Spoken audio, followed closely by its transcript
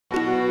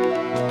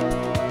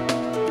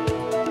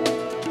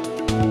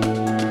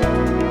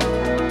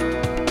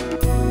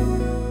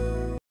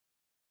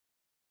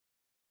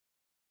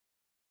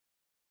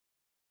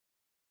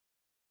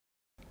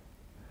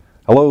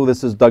Hello,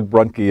 this is Doug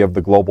Brunke of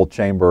the Global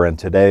Chamber, and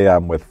today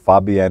I'm with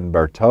Fabienne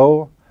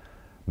Berthaud,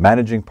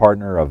 Managing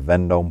Partner of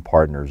Vendome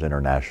Partners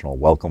International.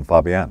 Welcome,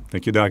 Fabienne.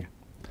 Thank you, Doug.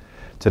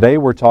 Today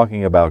we're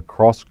talking about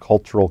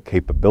cross-cultural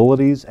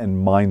capabilities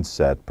and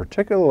mindset,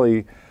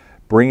 particularly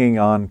bringing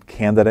on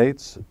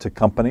candidates to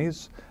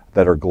companies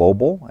that are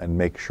global and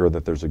make sure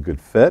that there's a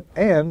good fit,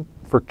 and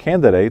for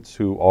candidates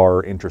who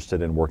are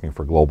interested in working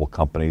for global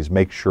companies,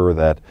 make sure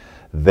that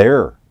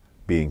they're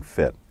being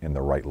fit in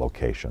the right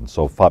location.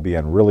 So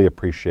Fabienne, really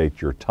appreciate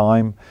your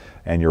time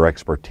and your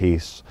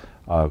expertise.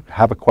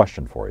 Have a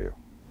question for you.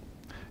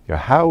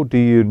 How do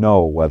you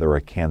know whether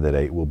a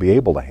candidate will be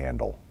able to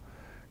handle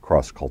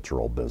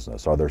cross-cultural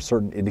business? Are there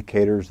certain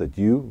indicators that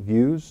you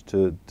use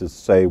to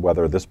say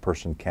whether this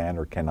person can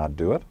or cannot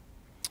do it?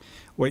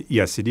 Well,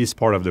 yes, it is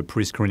part of the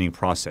pre-screening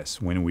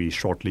process when we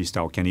shortlist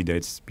our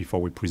candidates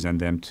before we present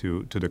them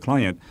to the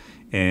client.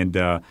 And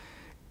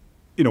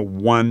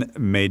one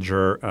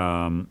major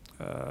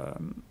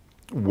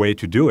way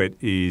to do it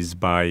is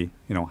by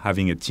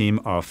having a team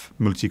of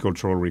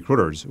multicultural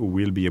recruiters who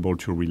will be able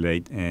to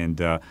relate and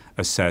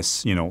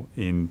assess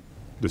in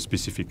the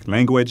specific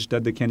language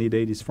that the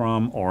candidate is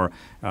from, or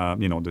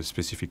the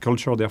specific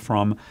culture they're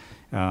from,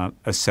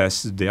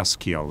 assess their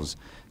skills.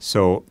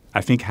 So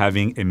I think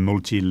having a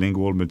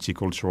multilingual,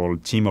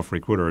 multicultural team of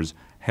recruiters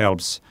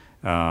helps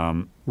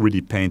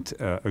really paint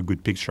a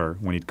good picture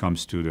when it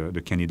comes to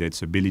the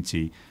candidate's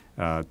ability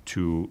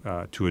to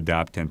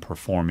adapt and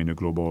perform in a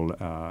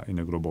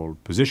global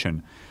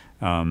position.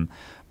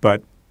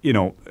 But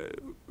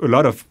a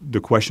lot of the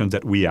questions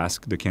that we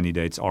ask the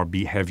candidates are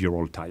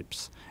behavioral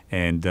types,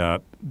 and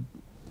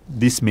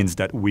this means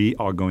that we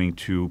are going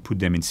to put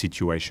them in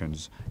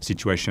situations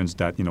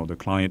that the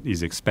client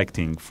is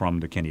expecting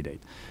from the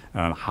candidate,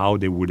 how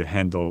they would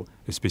handle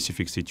a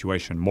specific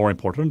situation. More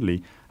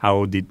importantly,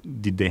 how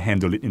did they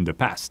handle it in the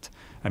past?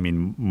 I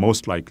mean,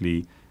 most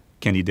likely,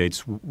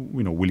 candidates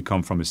will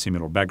come from a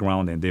similar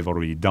background, and they've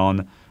already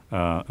done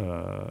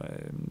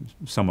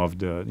some of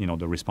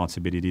the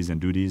responsibilities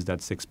and duties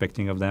that's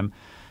expected of them.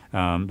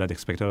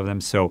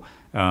 So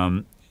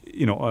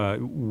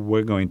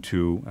we're going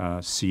to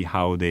see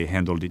how they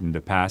handled it in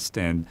the past,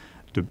 and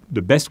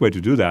the best way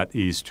to do that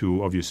is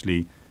to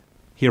obviously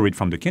hear it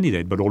from the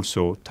candidate, but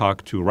also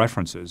talk to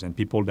references and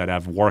people that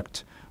have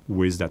worked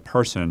with that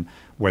person,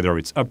 whether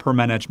it's upper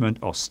management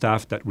or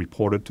staff that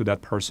reported to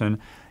that person,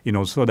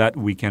 so that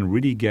we can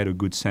really get a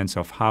good sense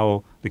of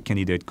how the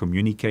candidate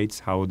communicates,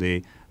 how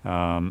they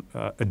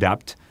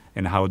adapt,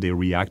 and how they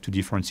react to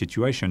different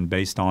situations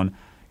based on,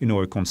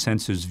 a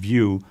consensus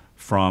view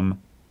from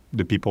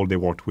the people they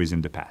worked with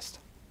in the past.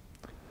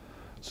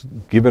 So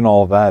given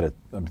all that,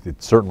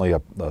 it's certainly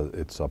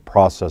it's a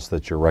process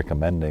that you're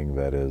recommending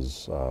that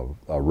is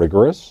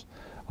rigorous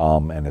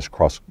and is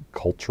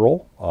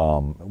cross-cultural,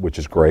 which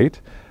is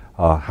great.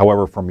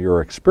 However, from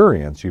your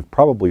experience, you've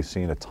probably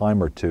seen a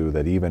time or two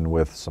that even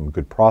with some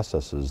good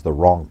processes, the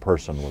wrong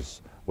person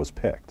was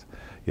picked.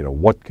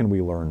 What can we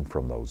learn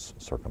from those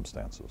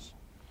circumstances?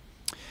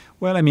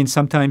 Well, I mean,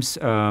 sometimes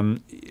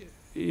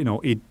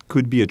it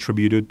could be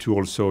attributed to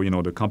also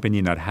the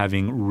company not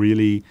having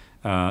really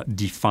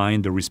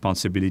defined the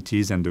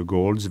responsibilities and the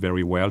goals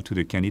very well to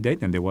the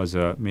candidate, and there was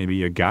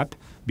maybe a gap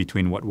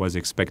between what was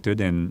expected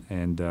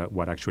and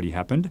what actually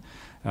happened.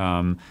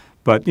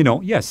 But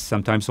yes,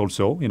 sometimes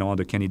also on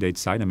the candidate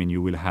side, I mean,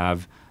 you will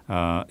have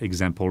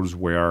examples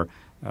where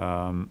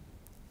the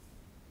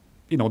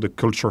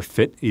culture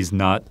fit is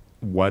not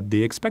what they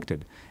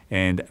expected.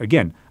 And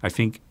again, I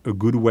think a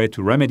good way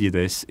to remedy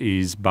this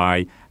is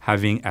by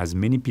having as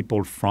many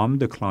people from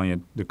the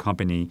client, the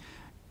company,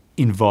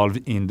 involved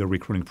in the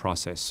recruiting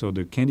process. So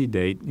the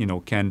candidate,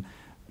 can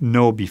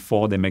know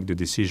before they make the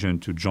decision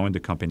to join the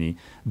company,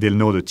 they'll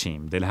know the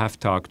team. They'll have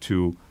talked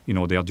to,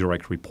 their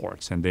direct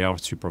reports and their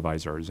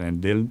supervisors,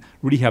 and they'll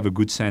really have a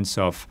good sense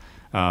of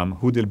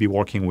who they'll be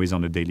working with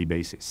on a daily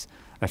basis.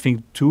 I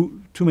think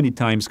too many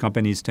times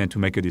companies tend to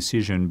make a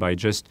decision by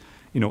just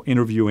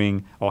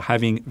interviewing or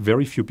having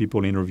very few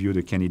people interview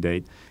the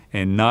candidate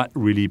and not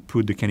really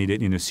put the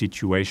candidate in a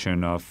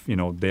situation of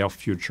their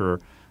future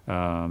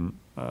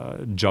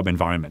job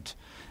environment.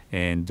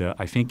 And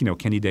I think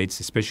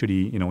candidates,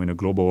 especially in a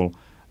global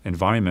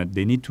environment,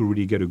 they need to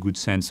really get a good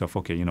sense of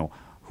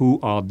who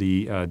are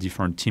the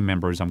different team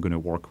members I'm going to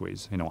work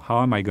with.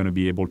 How am I going to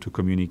be able to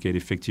communicate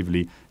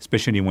effectively,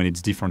 especially when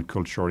it's different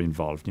culture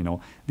involved.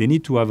 They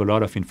need to have a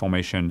lot of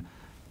information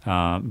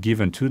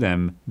given to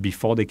them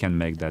before they can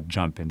make that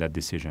jump and that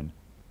decision.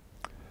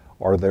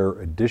 Are there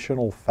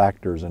additional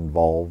factors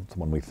involved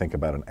when we think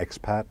about an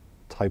expat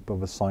type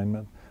of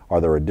assignment? Are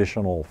there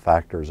additional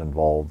factors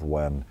involved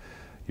when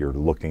you're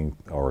looking,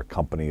 or a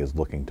company is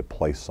looking to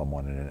place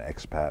someone in an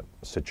expat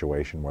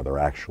situation where they're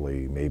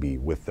actually maybe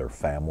with their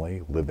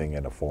family living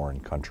in a foreign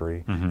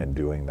country and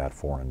doing that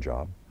foreign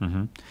job?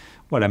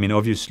 Well, I mean,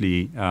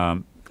 obviously,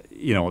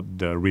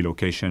 the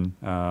relocation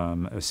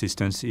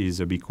assistance is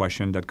a big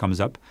question that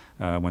comes up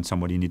when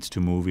somebody needs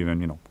to move,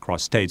 even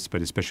across states,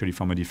 but especially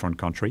from a different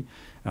country.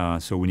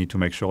 So we need to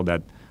make sure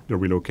that the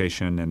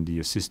relocation and the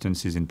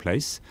assistance is in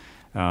place.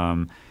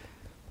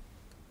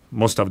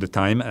 Most of the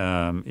time,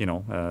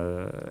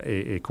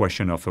 a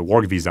question of a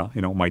work visa,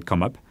 might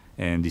come up,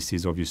 and this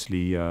is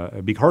obviously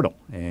a big hurdle.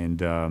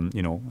 And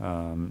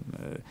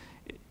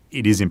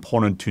it is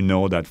important to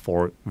know that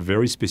for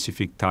very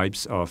specific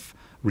types of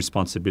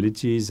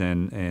responsibilities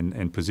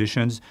and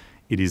positions,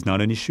 it is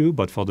not an issue,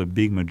 but for the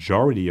big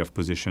majority of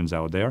positions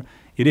out there,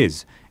 it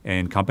is.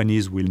 And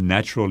companies will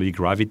naturally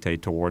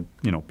gravitate toward,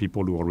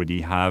 people who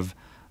already have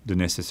the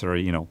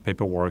necessary,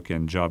 paperwork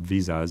and job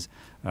visas,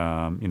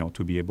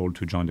 to be able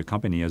to join the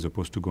company, as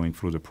opposed to going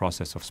through the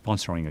process of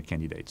sponsoring a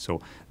candidate.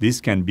 So this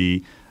can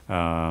be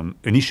an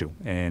issue,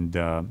 and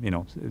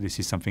this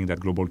is something that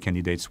global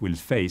candidates will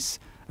face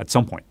at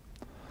some point.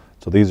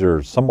 So these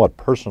are somewhat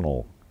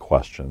personal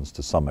questions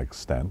to some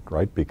extent,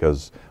 right?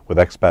 Because with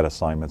expat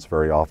assignments,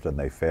 very often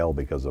they fail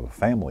because of a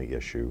family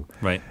issue.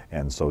 Right.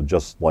 And so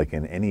just like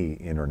in any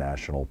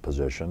international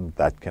position,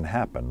 that can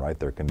happen, right?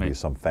 There can be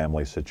some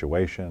family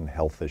situation,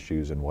 health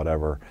issues and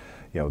whatever.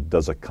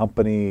 Does a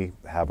company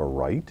have a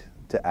right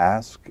to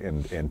ask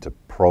and to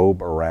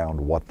probe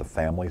around what the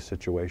family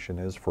situation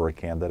is for a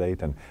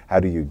candidate? And how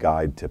do you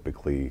guide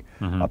typically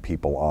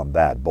people on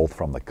that, both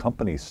from the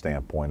company's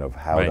standpoint of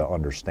how to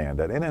understand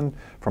it, and then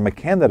from a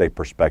candidate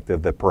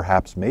perspective that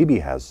perhaps maybe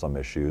has some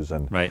issues,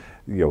 and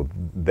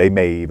they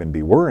may even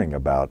be worrying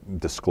about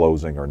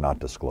disclosing or not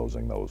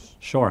disclosing those?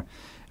 Sure.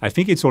 I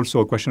think it's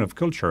also a question of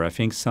culture. I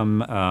think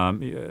some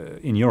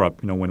in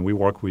Europe, when we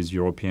work with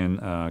European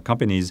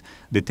companies,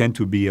 they tend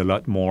to be a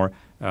lot more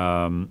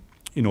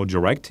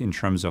direct in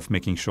terms of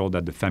making sure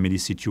that the family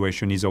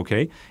situation is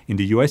okay. In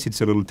the U.S.,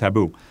 it's a little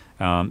taboo.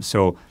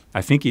 So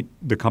I think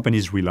the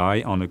companies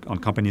rely on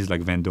companies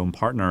like Vendome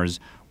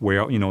Partners,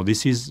 where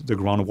this is the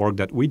groundwork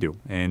that we do.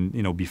 And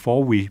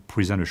before we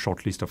present a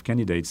short list of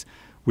candidates,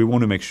 we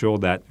want to make sure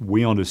that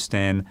we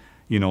understand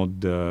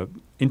the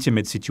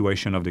intimate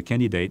situation of the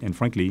candidate. And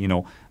frankly,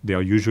 they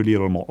are usually a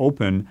little more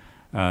open,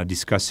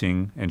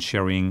 discussing and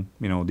sharing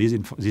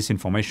this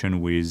information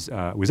with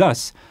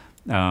us.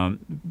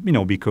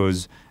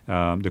 Because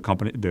the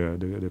company,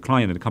 the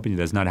client and the company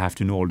does not have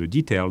to know all the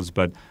details,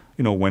 but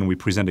when we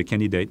present a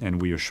candidate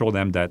and we assure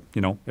them that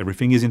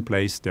everything is in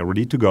place, they're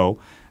ready to go,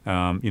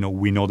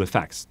 we know the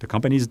facts. The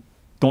companies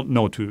don't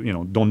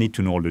need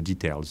to know all the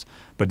details,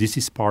 but this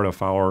is part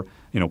of our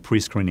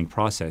pre-screening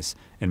process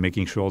and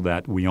making sure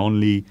that we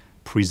only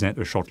present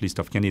a short list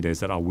of candidates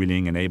that are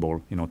willing and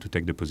able to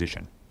take the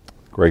position.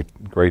 Great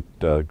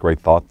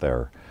thought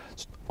there.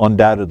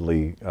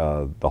 Undoubtedly,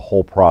 the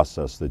whole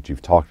process that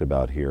you've talked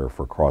about here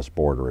for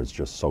cross-border is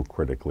just so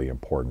critically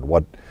important.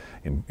 What,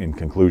 in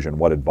conclusion,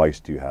 what advice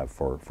do you have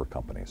for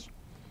companies?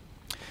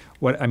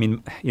 Well,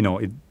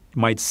 it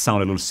might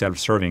sound a little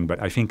self-serving,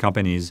 but I think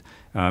companies,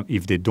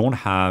 if they don't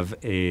have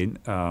a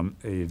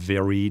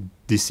very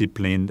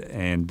disciplined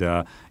and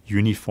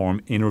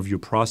uniform interview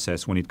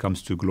process when it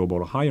comes to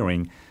global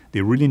hiring,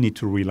 they really need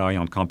to rely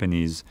on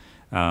companies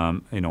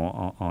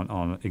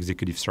on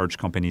executive search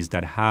companies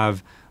that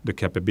have the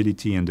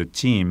capability and the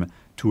team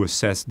to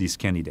assess these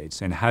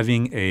candidates. And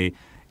having a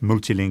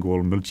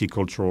multilingual,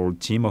 multicultural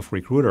team of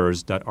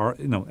recruiters that are,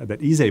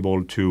 that is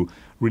able to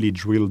really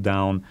drill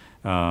down,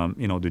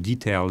 the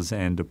details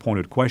and the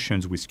pointed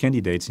questions with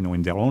candidates,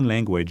 in their own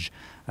language,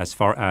 as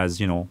far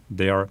as,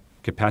 their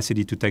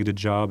capacity to take the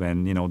job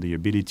and, the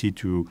ability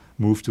to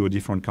move to a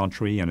different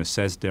country and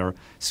assess their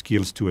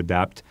skills to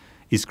adapt,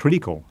 is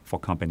critical for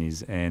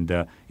companies. And,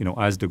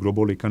 as the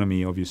global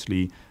economy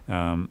obviously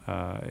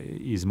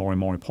is more and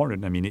more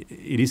important,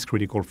 it is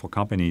critical for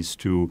companies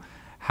to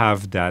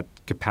have that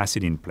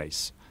capacity in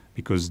place,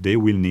 because they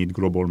will need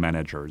global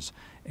managers.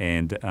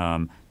 And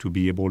to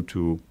be able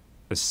to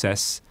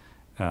assess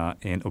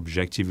and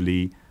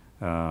objectively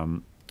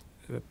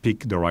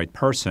pick the right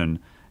person,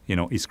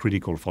 is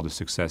critical for the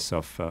success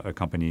of a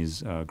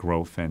company's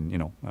growth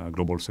and,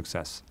 global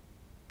success.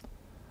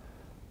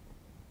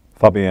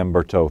 Fabien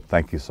Berthaud,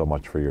 thank you so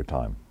much for your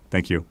time.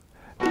 Thank you.